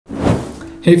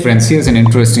Hey friends, here's an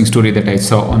interesting story that I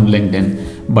saw on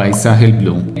LinkedIn by Sahil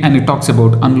Bloom, and it talks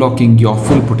about unlocking your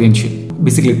full potential.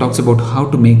 Basically, it talks about how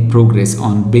to make progress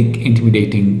on big,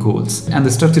 intimidating goals. And the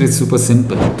structure is super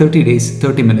simple: 30 days,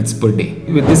 30 minutes per day.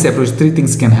 With this approach, three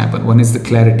things can happen. One is the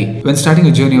clarity. When starting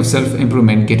a journey of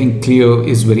self-improvement, getting clear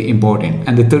is very important.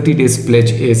 And the 30 days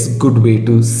pledge is a good way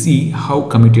to see how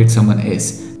committed someone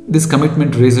is. This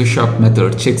commitment razor-sharp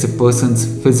method checks a person's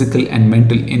physical and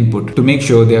mental input to make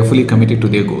sure they are fully committed to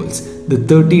their goals. The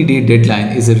 30-day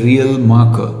deadline is a real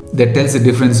marker that tells the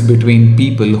difference between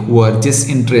people who are just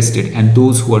interested and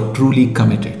those who are truly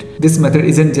committed. This method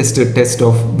isn't just a test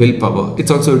of willpower,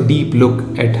 it's also a deep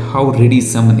look at how ready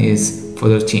someone is for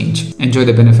the change. Enjoy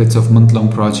the benefits of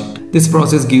month-long project. This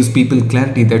process gives people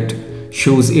clarity that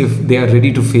shows if they are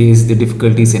ready to face the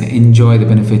difficulties and enjoy the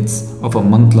benefits of a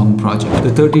month-long project. The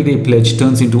 30-day pledge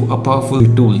turns into a powerful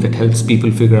tool that helps people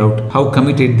figure out how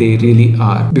committed they really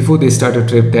are before they start a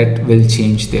trip that will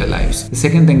change their lives. The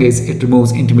second thing is it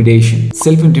removes intimidation.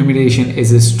 Self-intimidation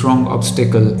is a strong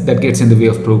obstacle that gets in the way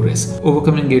of progress.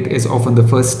 Overcoming it is often the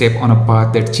first step on a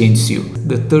path that changes you.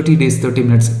 The 30 days 30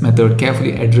 minutes method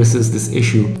carefully addresses this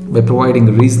issue by providing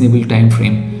a reasonable time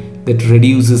frame that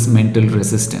reduces mental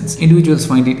resistance. Individuals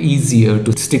find it easier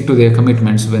to stick to their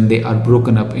commitments when they are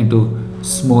broken up into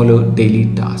smaller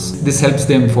daily tasks. This helps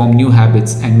them form new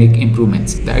habits and make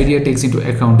improvements. The idea takes into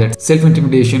account that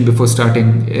self-intimidation before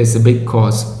starting is a big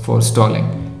cause for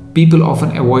stalling. People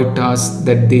often avoid tasks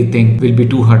that they think will be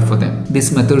too hard for them.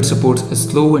 This method supports a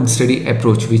slow and steady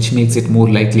approach, which makes it more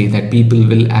likely that people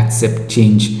will accept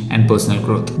change and personal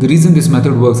growth. The reason this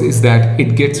method works is that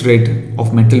it gets rid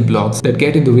of mental blocks that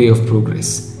get in the way of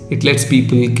progress. It lets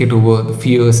people get over the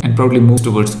fears and proudly move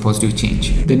towards positive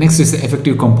change. The next is the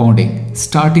effective compounding.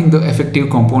 Starting the effective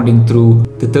compounding through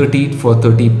the 30 for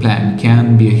 30 plan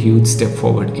can be a huge step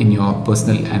forward in your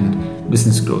personal and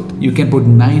business growth. You can put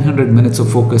 900 minutes of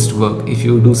focused work if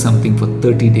you do something for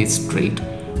 30 days straight,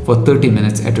 for 30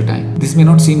 minutes at a time. This may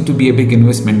not seem to be a big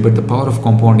investment, but the power of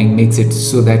compounding makes it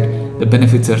so that the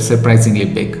benefits are surprisingly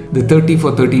big. The 30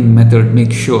 for 30 method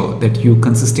makes sure that you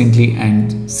consistently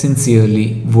and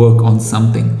sincerely work on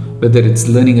something, whether it's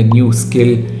learning a new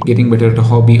skill, getting better at a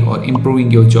hobby, or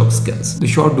improving your job skills. The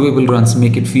short doable runs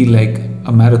make it feel like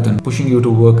a marathon, pushing you to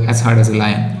work as hard as a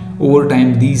lion. Over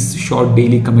time, these short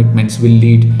daily commitments will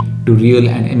lead to real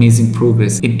and amazing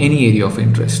progress in any area of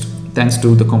interest, thanks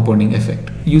to the compounding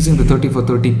effect. Using the 30 for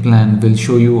 30 plan will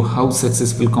show you how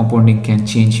successful compounding can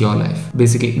change your life.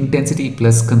 Basically, intensity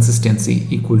plus consistency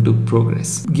equal to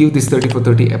progress. Give this 30 for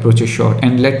 30 approach a shot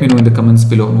and let me know in the comments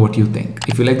below on what you think.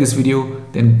 If you like this video,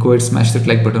 then go ahead, smash that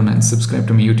like button and subscribe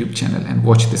to my YouTube channel and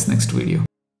watch this next video.